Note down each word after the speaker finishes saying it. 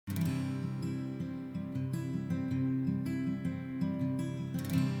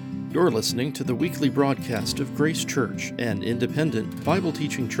You're listening to the weekly broadcast of Grace Church, an independent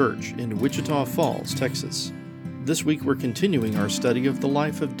Bible-teaching church in Wichita Falls, Texas. This week we're continuing our study of the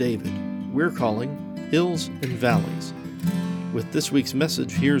life of David. We're calling Hills and Valleys. With this week's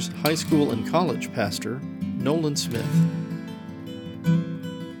message, here's high school and college pastor Nolan Smith.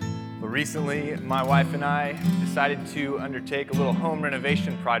 Well, recently, my wife and I decided to undertake a little home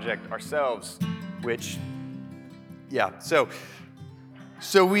renovation project ourselves, which,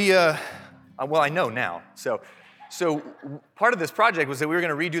 So we, I know now. So part of this project was that we were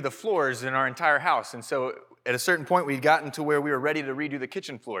going to redo the floors in our entire house. And so at a certain point, we'd gotten to where we were ready to redo the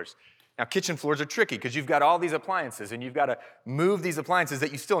kitchen floors. Now, kitchen floors are tricky because you've got all these appliances, and you've got to move these appliances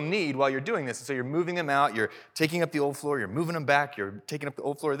that you still need while you're doing this. And so you're moving them out, you're taking up the old floor, you're moving them back, you're taking up the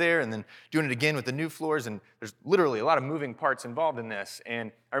old floor there, and then doing it again with the new floors. And there's literally a lot of moving parts involved in this.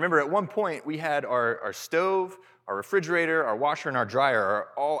 And I remember at one point, we had our stove, our refrigerator, our washer, and our dryer are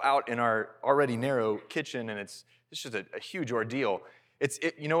all out in our already narrow kitchen, and it's just a huge ordeal. It's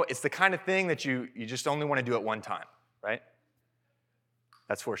the kind of thing that you just only want to do at one time, right?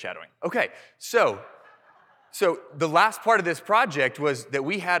 That's foreshadowing. Okay, so the last part of this project was that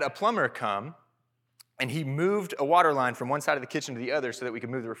we had a plumber come, and he moved a water line from one side of the kitchen to the other so that we could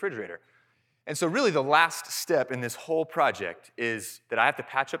move the refrigerator. And so really the last step in this whole project is that I have to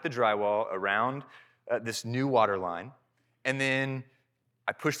patch up the drywall around this new water line, and then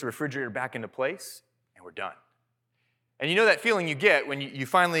I push the refrigerator back into place, and we're done. And you know that feeling you get when you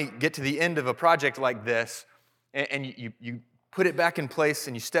finally get to the end of a project like this, and you put it back in place,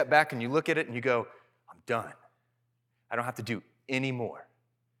 and you step back, and you look at it, and you go, I'm done. I don't have to do any more.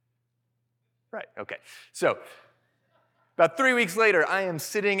 Right, okay. So about 3 weeks later, I am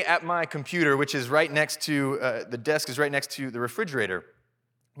sitting at my computer, which is right next to, the desk is right next to the refrigerator.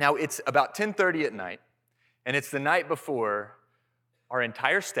 Now, it's about 10:30 at night, and it's the night before our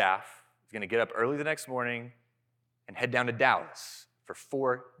entire staff is going to get up early the next morning and head down to Dallas for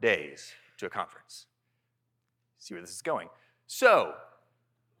 4 days to a conference. See where this is going. So,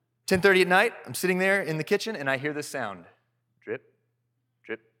 10:30 at night, I'm sitting there in the kitchen, and I hear this sound. Drip,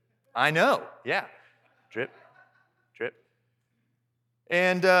 drip. I know, yeah. Drip, drip.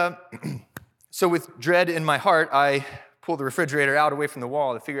 And so with dread in my heart, I pull the refrigerator out away from the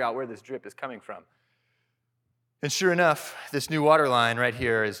wall to figure out where this drip is coming from. And sure enough, this new water line right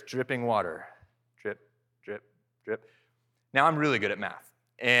here is dripping water. Drip, drip, drip. Now I'm really good at math,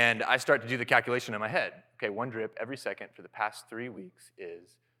 and I start to do the calculation in my head. Okay, one drip every second for the past 3 weeks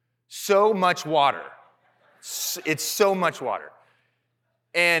is so much water. It's so much water.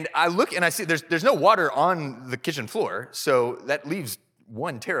 And I look and I see there's no water on the kitchen floor, so that leaves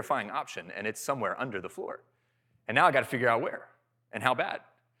one terrifying option, and it's somewhere under the floor. And now I got to figure out where and how bad.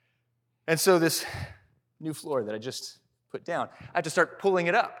 And so this new floor that I just put down, I have to start pulling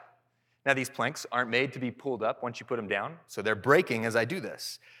it up. Now these planks aren't made to be pulled up once you put them down, so they're breaking as I do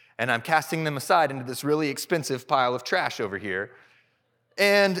this. And I'm casting them aside into this really expensive pile of trash over here.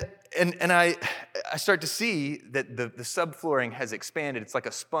 And I start to see that the subflooring has expanded. It's like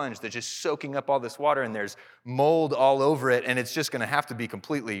a sponge that's just soaking up all this water, and there's mold all over it, and it's just going to have to be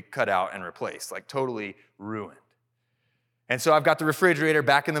completely cut out and replaced, like totally ruined. And so I've got the refrigerator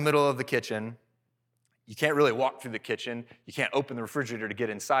back in the middle of the kitchen. You can't really walk through the kitchen. You can't open the refrigerator to get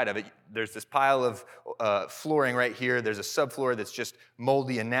inside of it. There's this pile of flooring right here. There's a subfloor that's just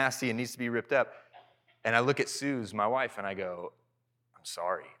moldy and nasty and needs to be ripped up. And I look at Suze, my wife, and I go, I'm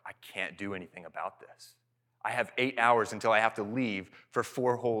sorry, I can't do anything about this. I have 8 hours until I have to leave for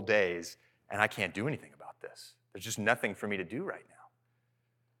 4 whole days, and I can't do anything about this. There's just nothing for me to do right now.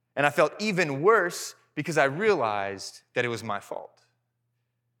 And I felt even worse because I realized that it was my fault.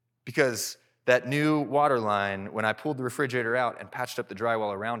 Because that new water line, when I pulled the refrigerator out and patched up the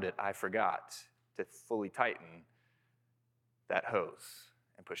drywall around it, I forgot to fully tighten that hose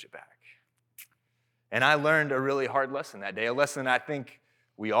and push it back. And I learned a really hard lesson that day, a lesson I think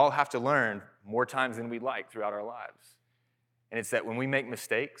we all have to learn more times than we'd like throughout our lives. And it's that when we make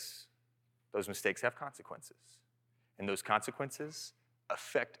mistakes, those mistakes have consequences. And those consequences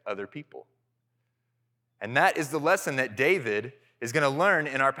affect other people. And that is the lesson that David is going to learn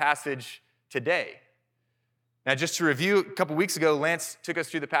in our passage today. Now, just to review, a couple weeks ago, Lance took us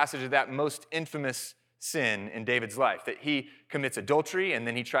through the passage of that most infamous sin in David's life, that he commits adultery, and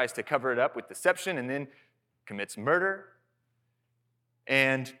then he tries to cover it up with deception, and then commits murder.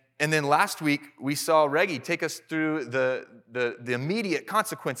 And then last week, we saw Reggie take us through the immediate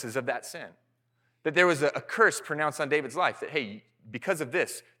consequences of that sin. That there was a curse pronounced on David's life, that, hey, because of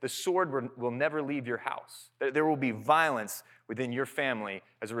this, the sword will never leave your house. There will be violence within your family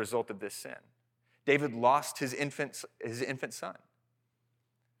as a result of this sin. David lost his infant son.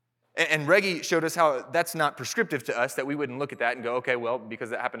 And Reggie showed us how that's not prescriptive to us, that we wouldn't look at that and go, okay, well, because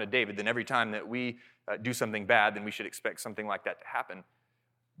that happened to David, then every time that we do something bad, then we should expect something like that to happen.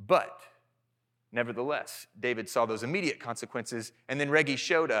 But nevertheless, David saw those immediate consequences, and then Reggie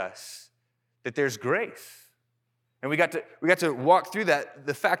showed us that there's grace. And we got to walk through that,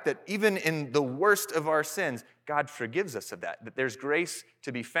 the fact that even in the worst of our sins, God forgives us of that there's grace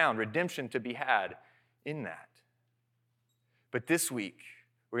to be found, redemption to be had in that. But this week,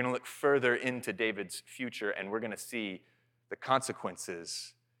 we're going to look further into David's future, and we're going to see the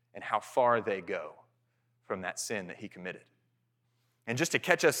consequences and how far they go from that sin that he committed. And just to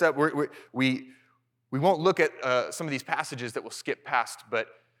catch us up, we won't look at some of these passages that we'll skip past, but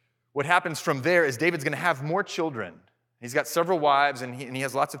what happens from there is David's going to have more children. He's got several wives, and he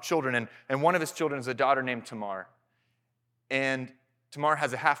has lots of children, and one of his children is a daughter named Tamar. And Tamar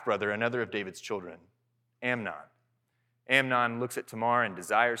has a half-brother, another of David's children, Amnon. Amnon looks at Tamar and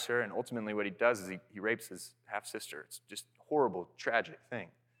desires her, and ultimately what he does is he rapes his half-sister. It's just a horrible, tragic thing.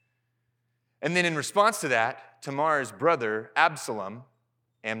 And then in response to that, Tamar's brother, Absalom,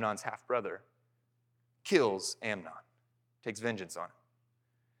 Amnon's half-brother, kills Amnon, takes vengeance on him.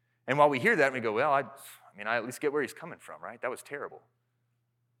 And while we hear that, we go, well, I at least get where he's coming from, right? That was terrible.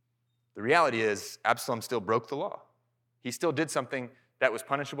 The reality is Absalom still broke the law. He still did something that was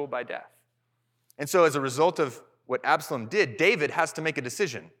punishable by death. And so as a result of what Absalom did, David has to make a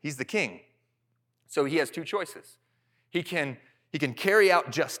decision. He's the king. So he has two choices. He can carry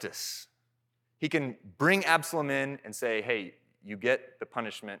out justice. He can bring Absalom in and say, hey, you get the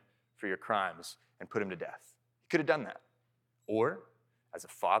punishment for your crimes, and put him to death. He could have done that. Or, as a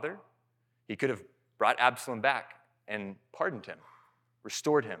father, he could have brought Absalom back and pardoned him,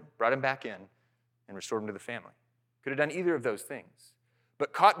 restored him, brought him back in, and restored him to the family. Could have done either of those things.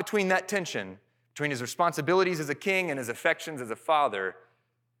 But caught between that tension, between his responsibilities as a king and his affections as a father,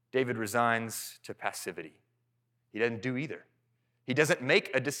 David resigns to passivity. He doesn't do either. He doesn't make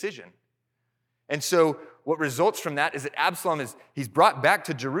a decision. And so what results from that is that Absalom he's brought back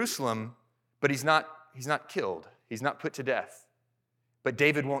to Jerusalem, but he's not killed. He's not put to death. But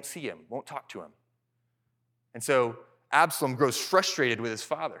David won't see him, won't talk to him. And so Absalom grows frustrated with his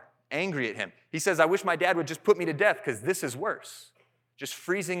father, angry at him. He says, I wish my dad would just put me to death because this is worse. Just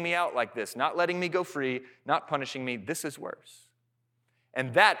freezing me out like this, not letting me go free, not punishing me, this is worse.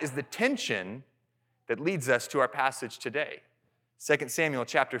 And that is the tension that leads us to our passage today, 2 Samuel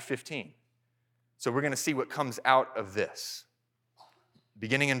chapter 15. So we're going to see what comes out of this,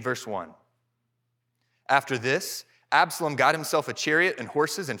 beginning in verse 1. After this, Absalom got himself a chariot and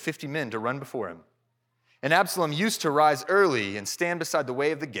horses and 50 men to run before him. And Absalom used to rise early and stand beside the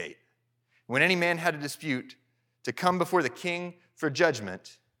way of the gate. When any man had a dispute to come before the king for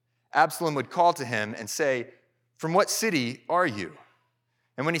judgment, Absalom would call to him and say, from what city are you?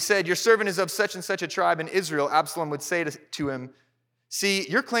 And when he said, your servant is of such and such a tribe in Israel, Absalom would say to him, see,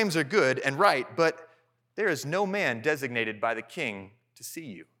 your claims are good and right, but there is no man designated by the king to see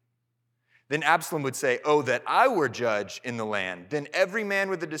you. Then Absalom would say, oh, that I were judge in the land. Then every man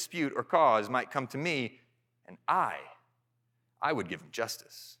with a dispute or cause might come to me, and I would give him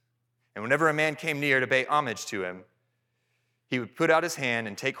justice. And whenever a man came near to pay homage to him, he would put out his hand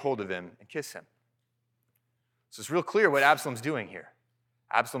and take hold of him and kiss him. So it's real clear what Absalom's doing here.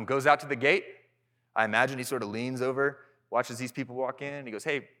 Absalom goes out to the gate. I imagine he sort of leans over, watches these people walk in, and he goes,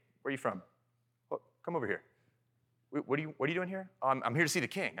 hey, where are you from? Oh, come over here. What are you doing here? Oh, I'm here to see the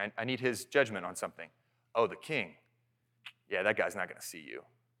king. I need his judgment on something. Oh, the king. Yeah, that guy's not going to see you.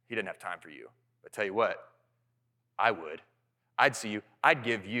 He didn't have time for you. But tell you what, I would. I'd see you. I'd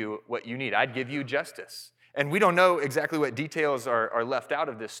give you what you need. I'd give you justice. And we don't know exactly what details are left out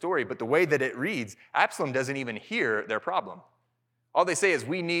of this story, but the way that it reads, Absalom doesn't even hear their problem. All they say is,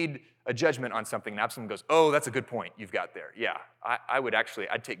 we need a judgment on something. And Absalom goes, oh, that's a good point you've got there. Yeah,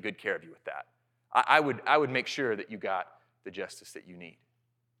 I'd take good care of you with that. I would make sure that you got the justice that you need.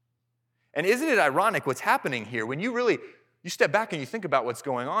 And isn't it ironic what's happening here? When you step back and you think about what's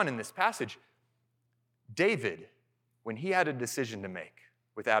going on in this passage, David, when he had a decision to make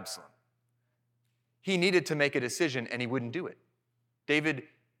with Absalom, he needed to make a decision and he wouldn't do it. David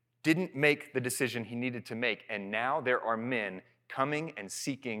didn't make the decision he needed to make, and now there are men coming and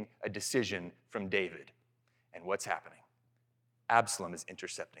seeking a decision from David. And what's happening? Absalom is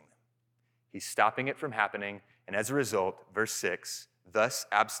intercepting them. He's stopping it from happening, and as a result, verse 6, thus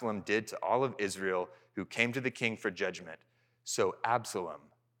Absalom did to all of Israel who came to the king for judgment. So Absalom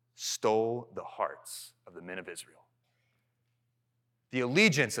stole the hearts of the men of Israel. The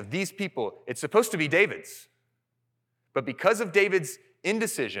allegiance of these people, it's supposed to be David's. But because of David's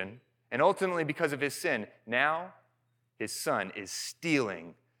indecision, and ultimately because of his sin, now his son is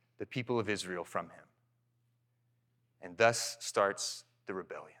stealing the people of Israel from him. And thus starts the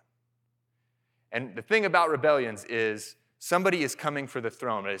rebellion. And the thing about rebellions is somebody is coming for the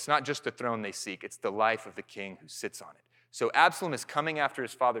throne, but it's not just the throne they seek, it's the life of the king who sits on it. So Absalom is coming after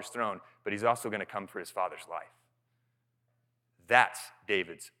his father's throne, but he's also going to come for his father's life. That's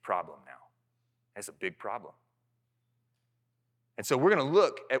David's problem now. That's a big problem. And so we're going to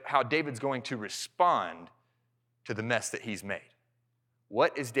look at how David's going to respond to the mess that he's made.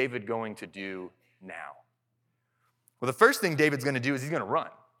 What is David going to do now? Well, the first thing David's going to do is he's going to run.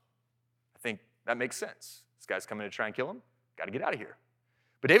 I think that makes sense. This guy's coming to try and kill him. Got to get out of here.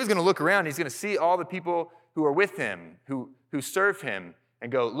 But David's going to look around. He's going to see all the people who are with him, who serve him,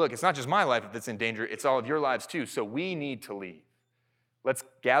 and go, look, it's not just my life that's in danger, it's all of your lives too, so we need to leave. Let's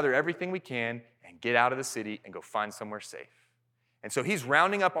gather everything we can and get out of the city and go find somewhere safe. And so he's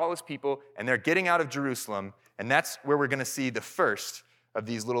rounding up all his people, and they're getting out of Jerusalem, and that's where we're going to see the first of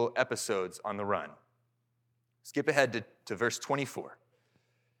these little episodes on the run. Skip ahead to verse 24.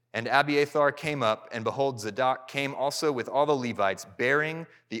 And Abiathar came up, and behold, Zadok came also with all the Levites, bearing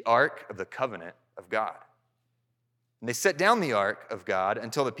the ark of the covenant of God. And they set down the ark of God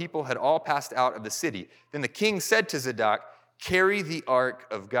until the people had all passed out of the city. Then the king said to Zadok, carry the ark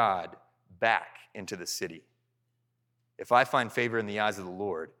of God back into the city. If I find favor in the eyes of the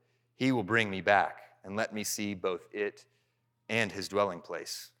Lord, he will bring me back and let me see both it and his dwelling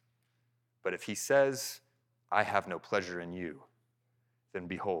place. But if he says, I have no pleasure in you, then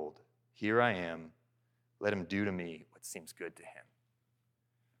behold, here I am. Let him do to me what seems good to him.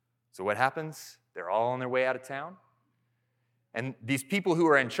 So what happens? They're all on their way out of town. And these people who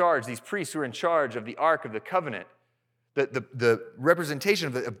are in charge, these priests who are in charge of the Ark of the Covenant, the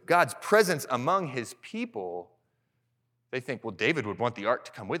representation of God's presence among his people, they think, well, David would want the ark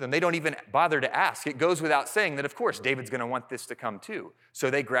to come with him. They don't even bother to ask. It goes without saying that, of course, David's going to want this to come too. So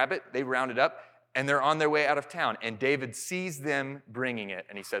they grab it, they round it up, and they're on their way out of town. And David sees them bringing it,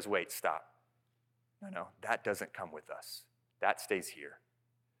 and he says, wait, stop. No, that doesn't come with us. That stays here.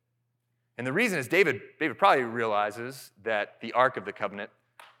 And the reason is David probably realizes that the Ark of the Covenant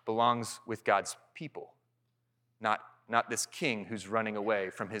belongs with God's people, not this king who's running away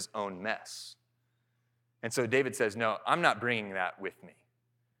from his own mess. And so David says, no, I'm not bringing that with me.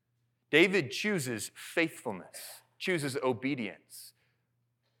 David chooses faithfulness, chooses obedience.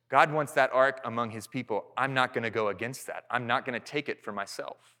 God wants that ark among his people. I'm not going to go against that. I'm not going to take it for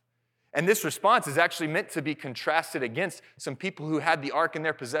myself. And this response is actually meant to be contrasted against some people who had the ark in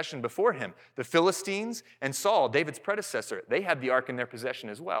their possession before him. The Philistines and Saul, David's predecessor, they had the ark in their possession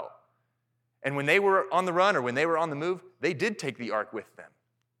as well. And when they were on the run or when they were on the move, they did take the ark with them.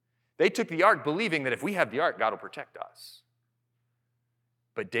 They took the ark believing that if we have the ark, God will protect us.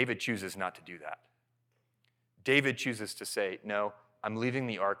 But David chooses not to do that. David chooses to say, no, I'm leaving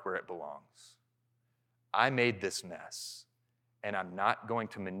the ark where it belongs. I made this mess, and I'm not going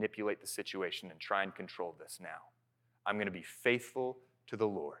to manipulate the situation and try and control this now. I'm going to be faithful to the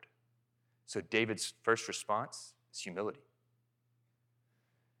Lord. So David's first response is humility.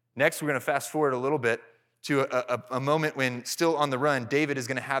 Next, we're going to fast forward a little bit to a moment when, still on the run, David is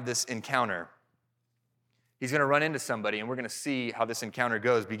going to have this encounter. He's going to run into somebody, and we're going to see how this encounter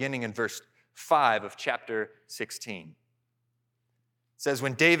goes, beginning in verse 5 of chapter 16. It says,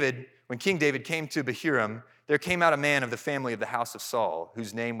 when King David came to Bahurim, there came out a man of the family of the house of Saul,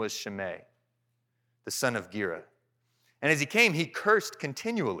 whose name was Shimei, the son of Gera. And as he came, he cursed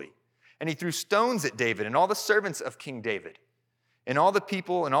continually, and he threw stones at David and all the servants of King David. And all the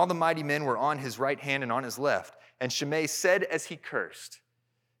people and all the mighty men were on his right hand and on his left. And Shimei said as he cursed,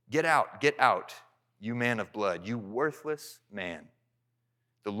 get out, you man of blood, you worthless man.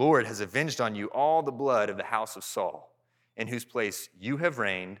 The Lord has avenged on you all the blood of the house of Saul, in whose place you have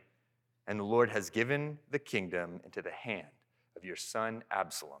reigned, and the Lord has given the kingdom into the hand of your son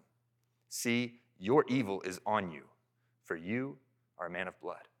Absalom. See, your evil is on you, for you are a man of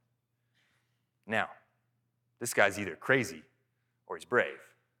blood. Now, this guy's either crazy or he's brave,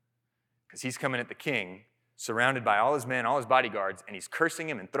 because he's coming at the king, surrounded by all his men, all his bodyguards, and he's cursing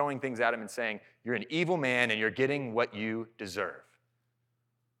him and throwing things at him and saying, you're an evil man and you're getting what you deserve.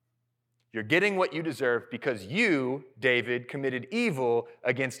 You're getting what you deserve because you, David, committed evil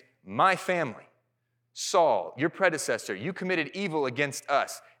against my family. Saul, your predecessor, you committed evil against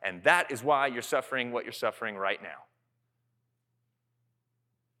us, and that is why you're suffering what you're suffering right now.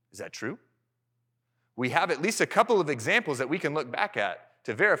 Is that true? We have at least a couple of examples that we can look back at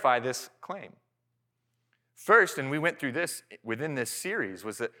to verify this claim. First, and we went through this within this series,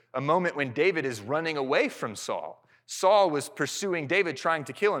 was a moment when David is running away from Saul. Saul was pursuing David, trying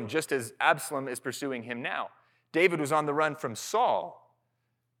to kill him, just as Absalom is pursuing him now. David was on the run from Saul.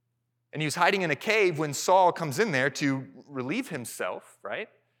 And he was hiding in a cave when Saul comes in there to relieve himself, right?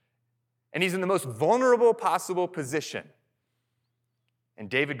 And he's in the most vulnerable possible position. And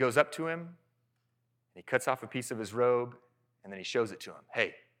David goes up to him, and he cuts off a piece of his robe, and then he shows it to him.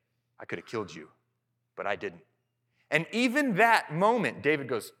 Hey, I could have killed you, but I didn't. And even that moment, David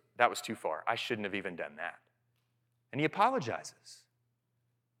goes, that was too far. I shouldn't have even done that. And he apologizes.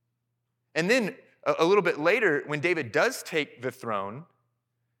 And then a little bit later, when David does take the throne,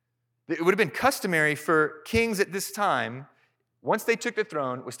 it would have been customary for kings at this time, once they took the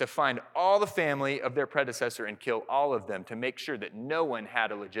throne, was to find all the family of their predecessor and kill all of them to make sure that no one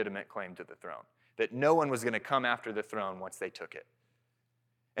had a legitimate claim to the throne, that no one was going to come after the throne once they took it.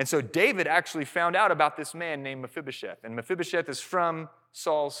 And so David actually found out about this man named Mephibosheth, and Mephibosheth is from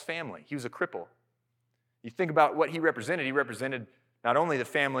Saul's family. He was a cripple. You think about what he represented not only the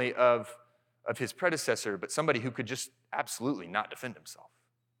family of his predecessor, but somebody who could just absolutely not defend himself.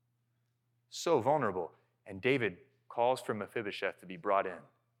 So vulnerable. And David calls for Mephibosheth to be brought in.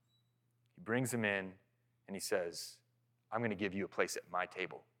 He brings him in, and he says, I'm going to give you a place at my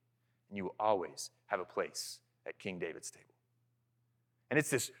table, and you will always have a place at King David's table. And it's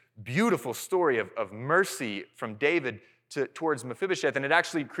this beautiful story of mercy from David towards Mephibosheth, and it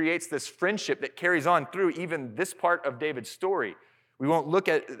actually creates this friendship that carries on through even this part of David's story. We won't look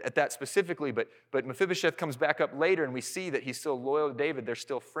at that specifically, but Mephibosheth comes back up later, and we see that he's still loyal to David. They're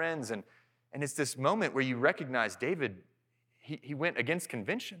still friends, and it's this moment where you recognize David, he went against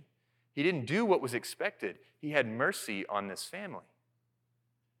convention. He didn't do what was expected. He had mercy on this family.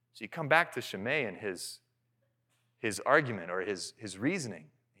 So you come back to Shimei and his argument or his reasoning.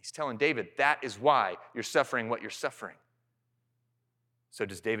 He's telling David, that is why you're suffering what you're suffering. So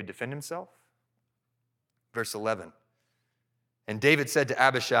does David defend himself? Verse 11. And David said to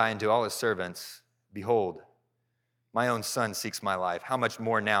Abishai and to all his servants, behold, my own son seeks my life. How much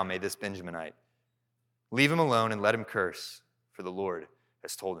more now may this Benjaminite? Leave him alone and let him curse, for the Lord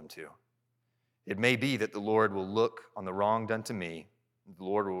has told him to. It may be that the Lord will look on the wrong done to me, and the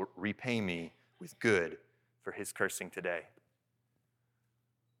Lord will repay me with good for his cursing today.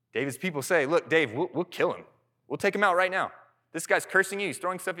 David's people say, look, Dave, we'll kill him. We'll take him out right now. This guy's cursing you. He's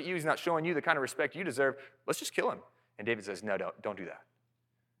throwing stuff at you. He's not showing you the kind of respect you deserve. Let's just kill him. And David says, no, don't do that.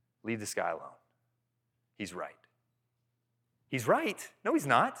 Leave this guy alone. He's right. He's right? No, he's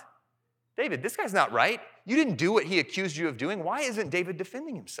not. David, this guy's not right. You didn't do what he accused you of doing. Why isn't David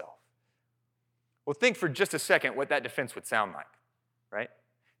defending himself? Well, think for just a second what that defense would sound like, right?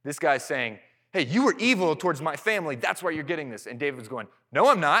 This guy's saying, hey, you were evil towards my family. That's why you're getting this. And David was going, no,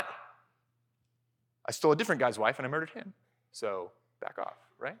 I'm not. I stole a different guy's wife and I murdered him. So back off,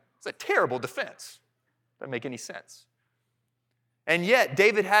 right? It's a terrible defense. Doesn't make any sense. And yet,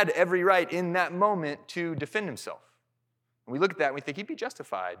 David had every right in that moment to defend himself. And we look at that and we think he'd be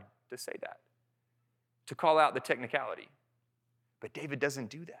justified to say that, to call out the technicality. But David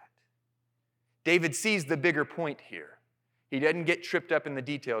doesn't do that. David sees the bigger point here. He doesn't get tripped up in the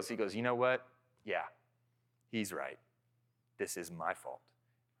details. He goes, you know what? Yeah, he's right. This is my fault.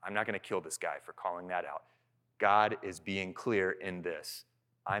 I'm not going to kill this guy for calling that out. God is being clear in this.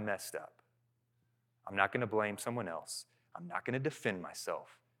 I messed up. I'm not going to blame someone else. I'm not going to defend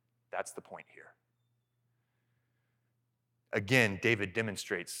myself. That's the point here. Again, David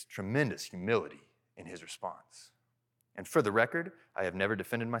demonstrates tremendous humility in his response. And for the record, I have never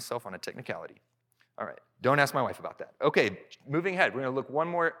defended myself on a technicality. All right, don't ask my wife about that. Okay, moving ahead, we're going to look one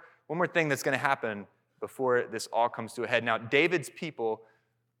more thing that's going to happen before this all comes to a head. Now, David's people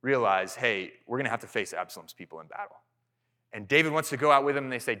realize, hey, we're going to have to face Absalom's people in battle. And David wants to go out with him,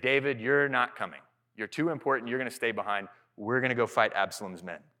 and they say, David, you're not coming. You're too important. You're going to stay behind. We're going to go fight Absalom's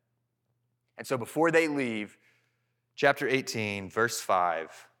men. And so before they leave, chapter 18, verse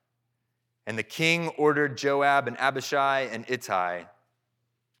 5, and the king ordered Joab and Abishai and Ittai,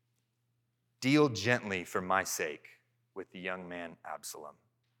 deal gently for my sake with the young man Absalom.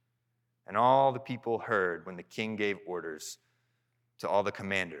 And all the people heard when the king gave orders to all the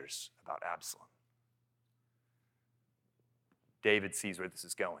commanders about Absalom. David sees where this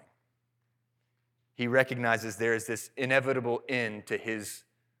is going. He recognizes there is this inevitable end to his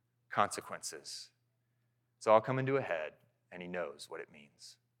consequences. It's all coming to a head, and he knows what it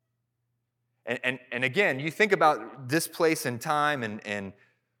means. And again, you think about this place and time and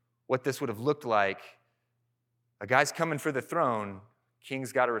what this would have looked like. A guy's coming for the throne.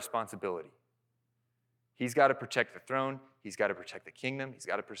 King's got a responsibility. He's got to protect the throne. He's got to protect the kingdom. He's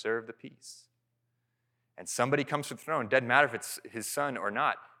got to preserve the peace. And somebody comes for the throne. Doesn't matter if it's his son or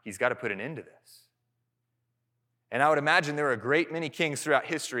not. He's got to put an end to this. And I would imagine there are a great many kings throughout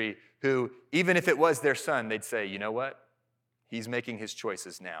history who, even if it was their son, they'd say, you know what? He's making his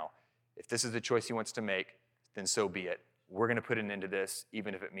choices now. If this is the choice he wants to make, then so be it. We're going to put an end to this,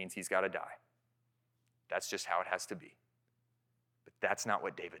 even if it means he's got to die. That's just how it has to be. But that's not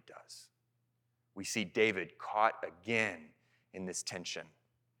what David does. We see David caught again in this tension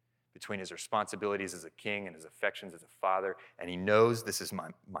between his responsibilities as a king and his affections as a father, and he knows this is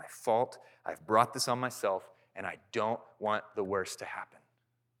my fault. I've brought this on myself, and I don't want the worst to happen.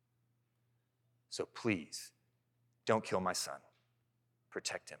 So please, don't kill my son.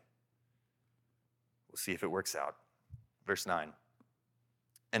 Protect him. We'll see if it works out. Verse 9.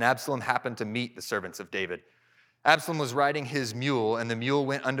 And Absalom happened to meet the servants of David. Absalom was riding his mule, and the mule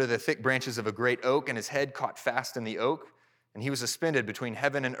went under the thick branches of a great oak, and his head caught fast in the oak, and he was suspended between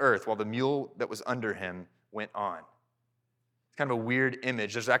heaven and earth while the mule that was under him went on. It's kind of a weird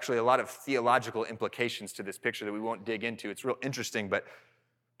image. There's actually a lot of theological implications to this picture that we won't dig into. It's real interesting, but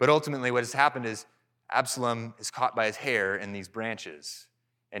ultimately what has happened is Absalom is caught by his hair in these branches,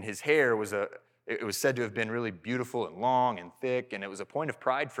 and his hair was it was said to have been really beautiful and long and thick, and it was a point of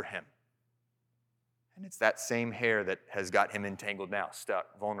pride for him. And it's that same hair that has got him entangled now,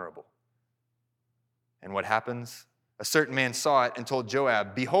 stuck, vulnerable. And what happens? A certain man saw it and told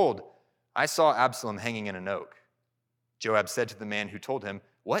Joab, "Behold, I saw Absalom hanging in an oak." Joab said to the man who told him,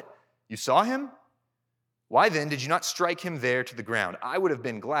 "What? You saw him? Why then did you not strike him there to the ground? I would have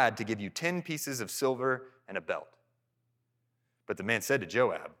been glad to give you 10 pieces of silver and a belt." But the man said to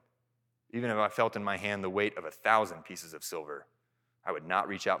Joab, "Even if I felt in my hand the weight of 1,000 pieces of silver, I would not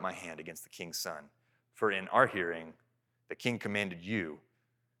reach out my hand against the king's son. For in our hearing, the king commanded you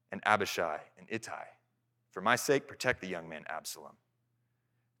and Abishai and Ittai. For my sake, protect the young man Absalom."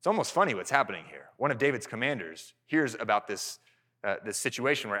 It's almost funny what's happening here. One of David's commanders hears about this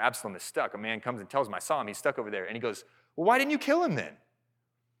situation where Absalom is stuck. A man comes and tells him, "I saw him, he's stuck over there." And he goes, "Well, why didn't you kill him then?"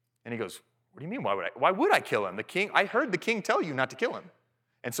 And he goes, "What do you mean, why would I kill him? I heard the king tell you not to kill him.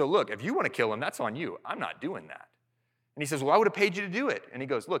 And so look, if you want to kill him, that's on you. I'm not doing that." And he says, "Well, I would have paid you to do it." And he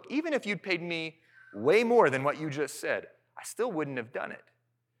goes, "Look, even if you'd paid me way more than what you just said, I still wouldn't have done it."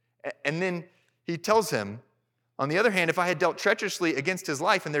 And then he tells him, on the other hand, if I had dealt treacherously against his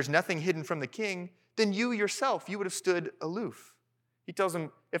life and there's nothing hidden from the king, then you yourself, you would have stood aloof. He tells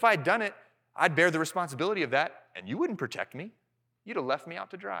him, if I had done it, I'd bear the responsibility of that, and you wouldn't protect me. You'd have left me out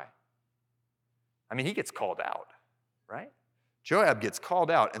to dry. I mean, he gets called out, right? Joab gets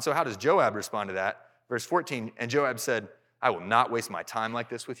called out. And so how does Joab respond to that? Verse 14, and Joab said, "I will not waste my time like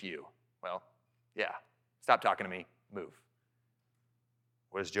this with you." Well, yeah, stop talking to me, move.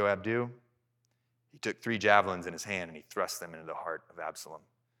 What does Joab do? He took 3 javelins in his hand and he thrust them into the heart of Absalom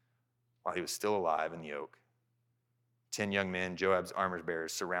while he was still alive in the oak. 10 young men, Joab's armor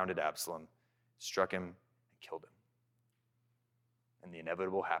bearers, surrounded Absalom, struck him, and killed him. And the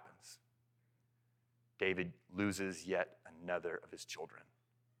inevitable happens. David loses yet another of his children.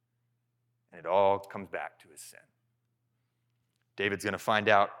 And it all comes back to his sin. David's going to find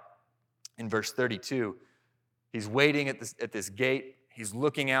out in verse 32. He's waiting at this gate. He's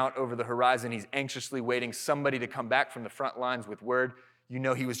looking out over the horizon. He's anxiously waiting somebody to come back from the front lines with word. You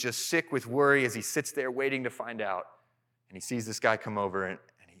know, he was just sick with worry as he sits there waiting to find out. And he sees this guy come over, and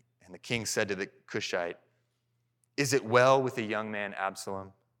the king said to the Cushite, "Is it well with the young man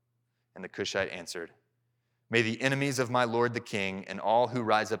Absalom?" And the Cushite answered, "May the enemies of my lord the king and all who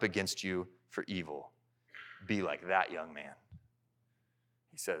rise up against you for evil be like that young man."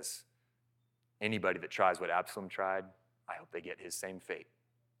 He says, anybody that tries what Absalom tried, I hope they get his same fate.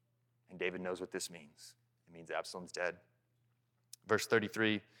 And David knows what this means. It means Absalom's dead. Verse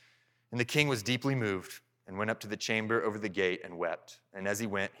 33, and the king was deeply moved and went up to the chamber over the gate and wept. And as he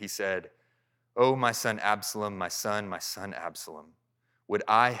went, he said, "Oh, my son Absalom, my son Absalom, would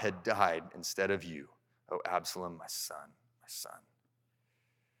I had died instead of you. Oh, Absalom, my son, my son."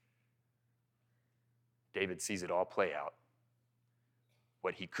 David sees it all play out.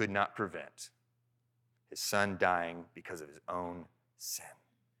 What he could not prevent. His son dying because of his own sin.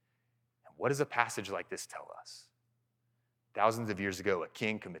 And what does a passage like this tell us? Thousands of years ago, a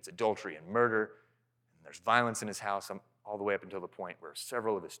king commits adultery and murder, and there's violence in his house all the way up until the point where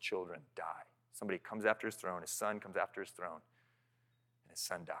several of his children die. Somebody comes after his throne, his son comes after his throne, and his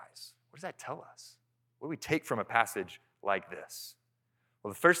son dies. What does that tell us? What do we take from a passage like this?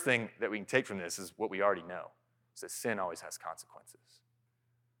 Well, the first thing that we can take from this is what we already know, is that sin always has consequences.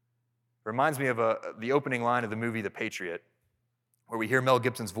 It reminds me of the opening line of the movie The Patriot, where we hear Mel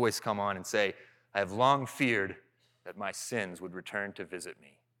Gibson's voice come on and say, "I have long feared that my sins would return to visit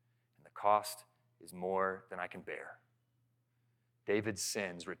me, and the cost is more than I can bear." David's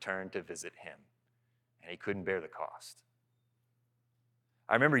sins returned to visit him, and he couldn't bear the cost.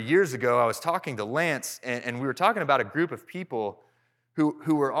 I remember years ago, I was talking to Lance, and we were talking about a group of people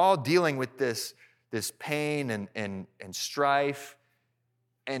who were all dealing with this pain and strife,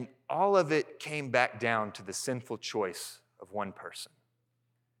 and all of it came back down to the sinful choice of one person.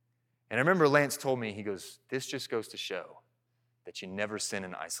 And I remember Lance told me, he goes, this just goes to show that you never sin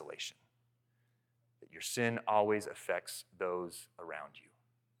in isolation, that your sin always affects those around you.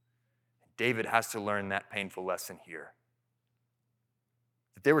 And David has to learn that painful lesson here.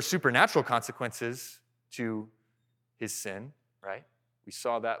 That there were supernatural consequences to his sin, right? We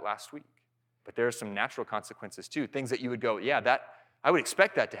saw that last week. But there are some natural consequences too, things that you would go, yeah, I would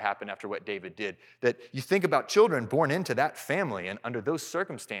expect that to happen after what David did. That you think about children born into that family and under those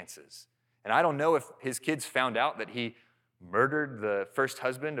circumstances. And I don't know if his kids found out that he murdered the first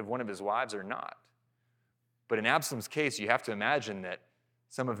husband of one of his wives or not. But in Absalom's case, you have to imagine that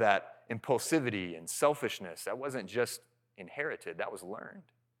some of that impulsivity and selfishness, that wasn't just inherited, that was learned.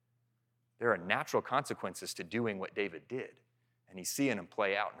 There are natural consequences to doing what David did, and he's seeing them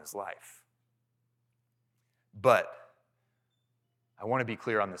play out in his life. But I want to be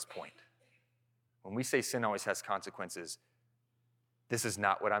clear on this point. When we say sin always has consequences, this is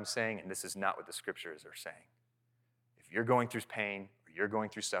not what I'm saying, and this is not what the scriptures are saying. If you're going through pain or you're going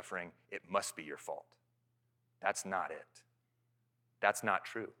through suffering, it must be your fault. That's not it. That's not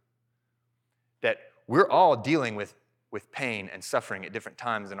true. That we're all dealing with pain and suffering at different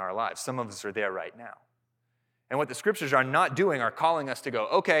times in our lives. Some of us are there right now. And what the scriptures are not doing are calling us to go,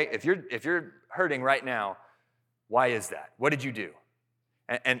 okay, if you're hurting right now, why is that? What did you do?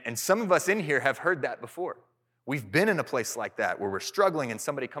 And some of us in here have heard that before. We've been in a place like that where we're struggling and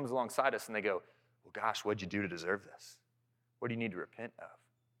somebody comes alongside us and they go, well, gosh, what'd you do to deserve this? What do you need to repent of?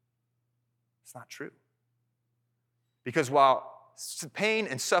 It's not true. Because while pain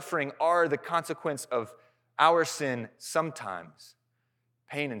and suffering are the consequence of our sin sometimes,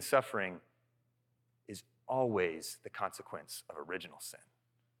 pain and suffering is always the consequence of original sin.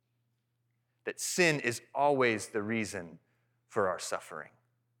 That sin is always the reason for our suffering.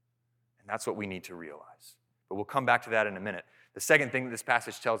 And that's what we need to realize. But we'll come back to that in a minute. The second thing that this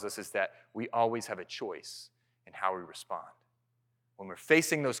passage tells us is that we always have a choice in how we respond. When we're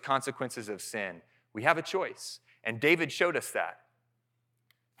facing those consequences of sin, we have a choice. And David showed us that.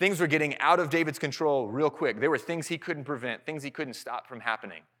 Things were getting out of David's control real quick. There were things he couldn't prevent, things he couldn't stop from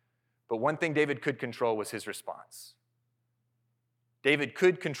happening. But one thing David could control was his response. David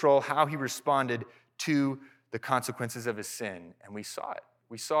could control how he responded to the consequences of his sin, and we saw it.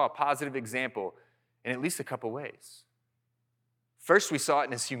 We saw a positive example in at least a couple ways. First, we saw it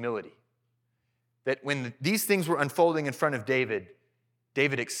in his humility. That when these things were unfolding in front of David,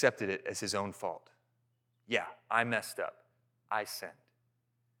 David accepted it as his own fault. Yeah, I messed up. I sinned.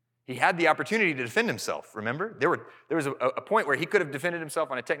 He had the opportunity to defend himself, remember? There was a point where he could have defended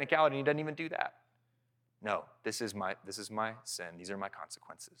himself on a technicality, and he doesn't even do that. No, this is my sin. These are my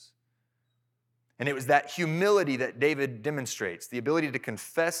consequences. And it was that humility that David demonstrates, the ability to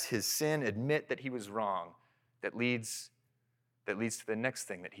confess his sin, admit that he was wrong, that leads to the next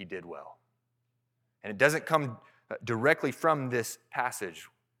thing that he did well. And it doesn't come directly from this passage,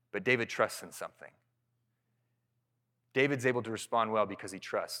 but David trusts in something. David's able to respond well because he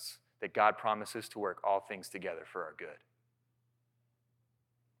trusts that God promises to work all things together for our good.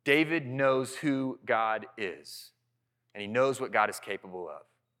 David knows who God is, and he knows what God is capable of.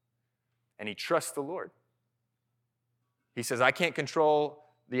 And he trusts the Lord. He says, I can't control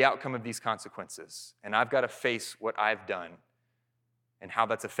the outcome of these consequences, and I've got to face what I've done and how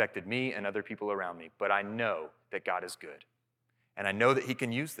that's affected me and other people around me. But I know that God is good, and I know that he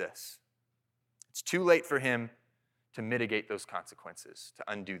can use this. It's too late for him to mitigate those consequences, to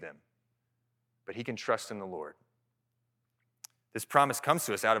undo them. But he can trust in the Lord. This promise comes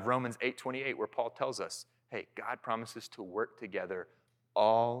to us out of Romans 8:28, where Paul tells us, hey, God promises to work together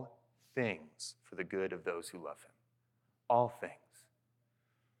all things for the good of those who love him. All things.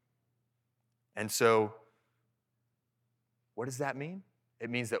 And so, what does that mean? It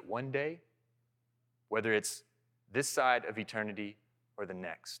means that one day, whether it's this side of eternity or the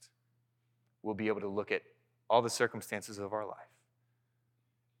next, we'll be able to look at all the circumstances of our life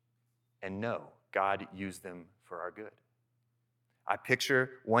and know God used them for our good. I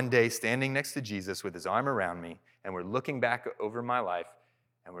picture one day standing next to Jesus with his arm around me, and we're looking back over my life,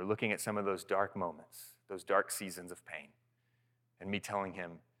 and we're looking at some of those dark moments, those dark seasons of pain, and me telling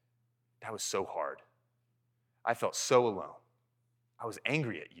him, that was so hard. I felt so alone. I was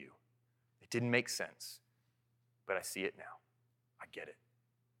angry at you. It didn't make sense, but I see it now. I get it.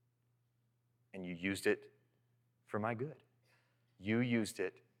 And you used it for my good. You used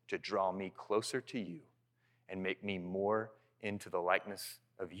it to draw me closer to you and make me more into the likeness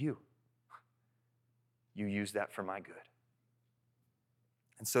of you. You used that for my good.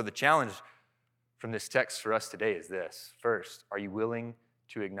 And so the challenge from this text for us today is this. First, are you willing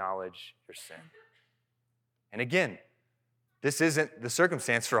to acknowledge your sin? And again, this isn't the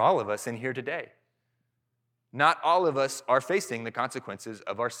circumstance for all of us in here today. Not all of us are facing the consequences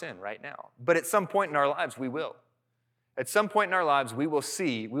of our sin right now. But at some point in our lives, we will. At some point in our lives, we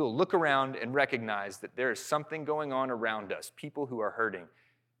will look around and recognize that there is something going on around us, people who are hurting,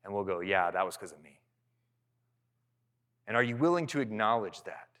 and we'll go, yeah, that was because of me. And are you willing to acknowledge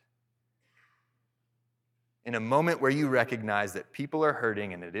that? In a moment where you recognize that people are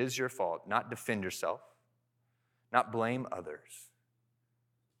hurting and it is your fault, not defend yourself, not blame others,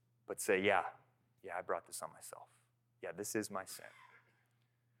 but say, yeah, I brought this on myself. Yeah, this is my sin.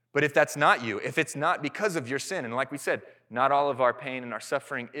 But if that's not you, if it's not because of your sin, and like we said, not all of our pain and our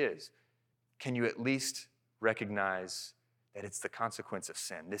suffering is, can you at least recognize that it's the consequence of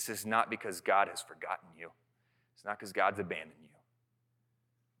sin? This is not because God has forgotten you. It's not because God's abandoned you.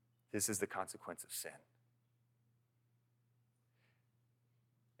 This is the consequence of sin.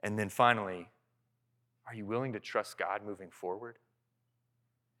 And then finally, are you willing to trust God moving forward?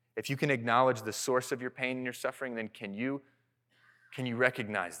 If you can acknowledge the source of your pain and your suffering, then can you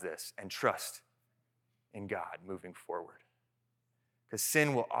recognize this and trust in God moving forward? Because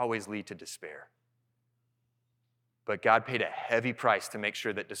sin will always lead to despair. But God paid a heavy price to make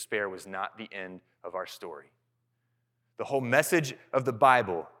sure that despair was not the end of our story. The whole message of the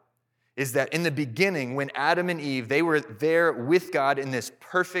Bible is that in the beginning, when Adam and Eve, they were there with God in this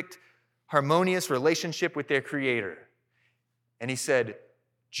perfect, harmonious relationship with their Creator. And he said,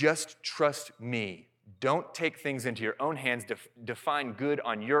 just trust me. Don't take things into your own hands. Define good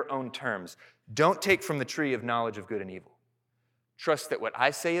on your own terms. Don't take from the tree of knowledge of good and evil. Trust that what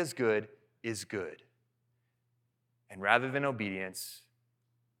I say is good is good. And rather than obedience,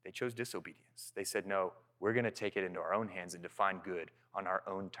 they chose disobedience. They said, no, we're going to take it into our own hands and define good on our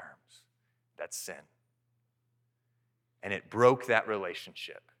own terms. That's sin. And it broke that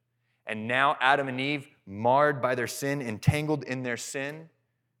relationship. And now Adam and Eve, marred by their sin, entangled in their sin,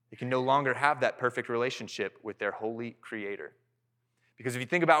 they can no longer have that perfect relationship with their holy Creator. Because if you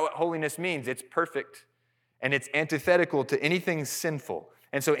think about what holiness means, it's perfect and it's antithetical to anything sinful.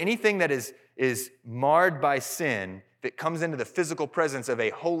 And so anything that is marred by sin that comes into the physical presence of a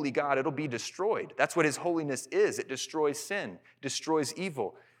holy God, it'll be destroyed. That's what his holiness is. It destroys sin, destroys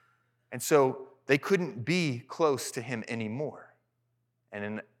evil. And so they couldn't be close to him anymore. And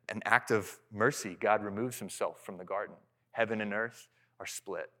in an act of mercy, God removes himself from the garden. Heaven and earth are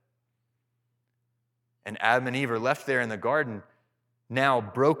split. And Adam and Eve are left there in the garden, now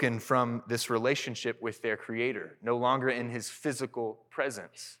broken from this relationship with their Creator, no longer in his physical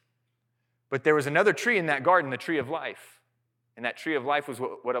presence. But there was another tree in that garden, the tree of life. And that tree of life was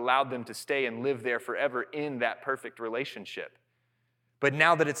what allowed them to stay and live there forever in that perfect relationship. But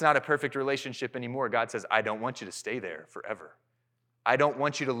now that it's not a perfect relationship anymore, God says, I don't want you to stay there forever. I don't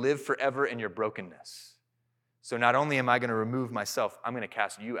want you to live forever in your brokenness. So not only am I going to remove myself, I'm going to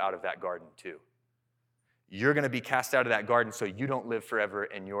cast you out of that garden too. You're going to be cast out of that garden so you don't live forever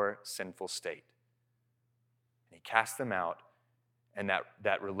in your sinful state. And he cast them out, and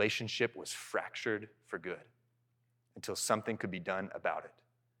that relationship was fractured for good until something could be done about it.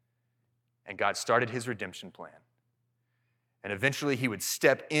 And God started his redemption plan. And eventually he would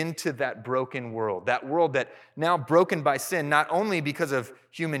step into that broken world that now broken by sin, not only because of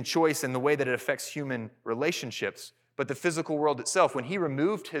human choice and the way that it affects human relationships, but the physical world itself. When he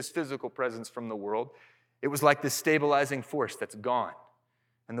removed his physical presence from the world, it was like this stabilizing force that's gone.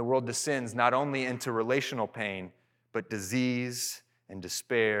 And the world descends not only into relational pain, but disease and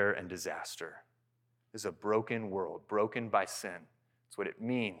despair and disaster. This is a broken world, broken by sin. That's what it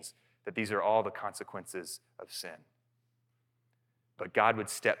means, that these are all the consequences of sin. But God would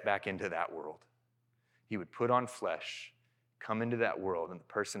step back into that world. He would put on flesh, come into that world in the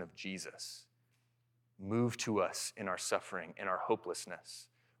person of Jesus, move to us in our suffering, in our hopelessness,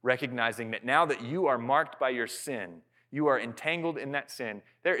 recognizing that now that you are marked by your sin, you are entangled in that sin,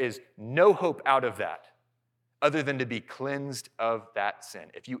 there is no hope out of that other than to be cleansed of that sin.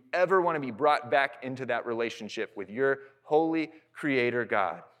 If you ever want to be brought back into that relationship with your holy Creator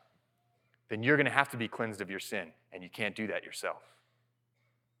God, then you're going to have to be cleansed of your sin, and you can't do that yourself.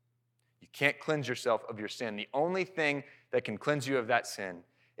 You can't cleanse yourself of your sin. The only thing that can cleanse you of that sin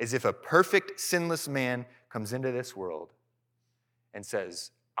is if a perfect, sinless man comes into this world and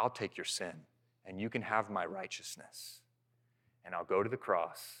says, I'll take your sin, and you can have my righteousness. And I'll go to the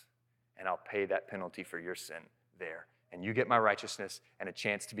cross, and I'll pay that penalty for your sin there. And you get my righteousness and a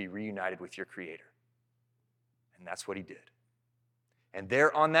chance to be reunited with your Creator. And that's what he did. And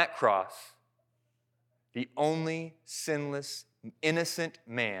there on that cross, the only sinless innocent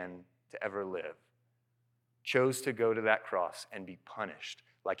man to ever live, chose to go to that cross and be punished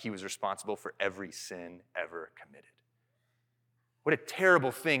like he was responsible for every sin ever committed. What a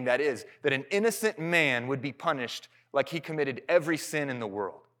terrible thing that is, that an innocent man would be punished like he committed every sin in the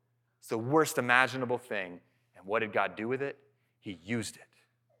world. It's the worst imaginable thing. And what did God do with it? He used it.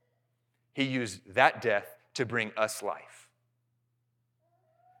 He used that death to bring us life.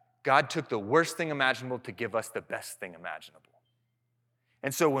 God took the worst thing imaginable to give us the best thing imaginable.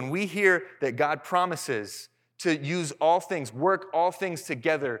 And so when we hear that God promises to use all things, work all things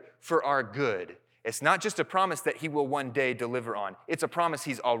together for our good, it's not just a promise that he will one day deliver on. It's a promise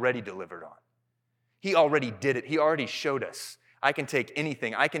he's already delivered on. He already did it. He already showed us. I can take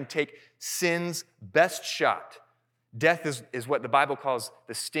anything. I can take sin's best shot. Death is what the Bible calls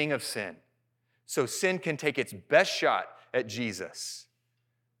the sting of sin. So sin can take its best shot at Jesus,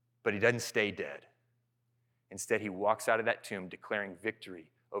 but he doesn't stay dead. Instead, he walks out of that tomb declaring victory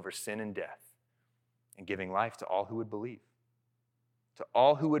over sin and death and giving life to all who would believe. To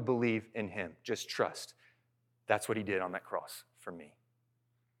all who would believe in him. Just trust. That's what he did on that cross for me.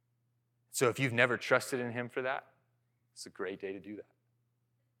 So if you've never trusted in him for that, it's a great day to do that.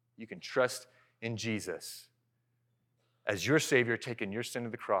 You can trust in Jesus as your Savior, taking your sin to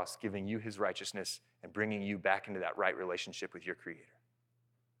the cross, giving you his righteousness, and bringing you back into that right relationship with your Creator.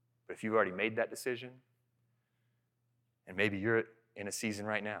 But if you've already made that decision, and maybe you're in a season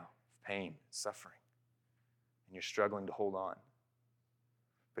right now of pain, suffering, and you're struggling to hold on,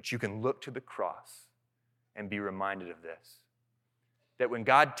 but you can look to the cross and be reminded of this. That when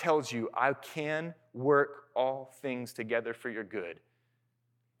God tells you, I can work all things together for your good,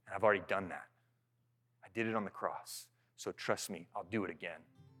 and I've already done that. I did it on the cross. So trust me, I'll do it again.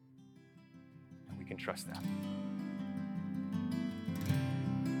 And we can trust that.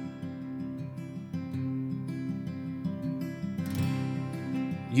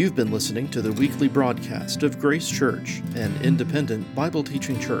 You've been listening to the weekly broadcast of Grace Church, an independent Bible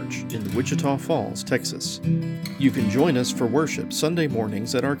teaching church in Wichita Falls, Texas. You can join us for worship Sunday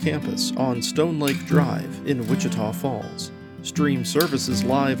mornings at our campus on Stone Lake Drive in Wichita Falls. Stream services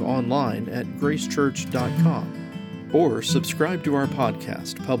live online at gracechurch.com or subscribe to our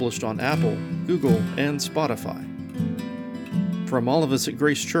podcast published on Apple, Google, and Spotify. From all of us at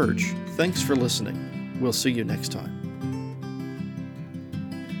Grace Church, thanks for listening. We'll see you next time.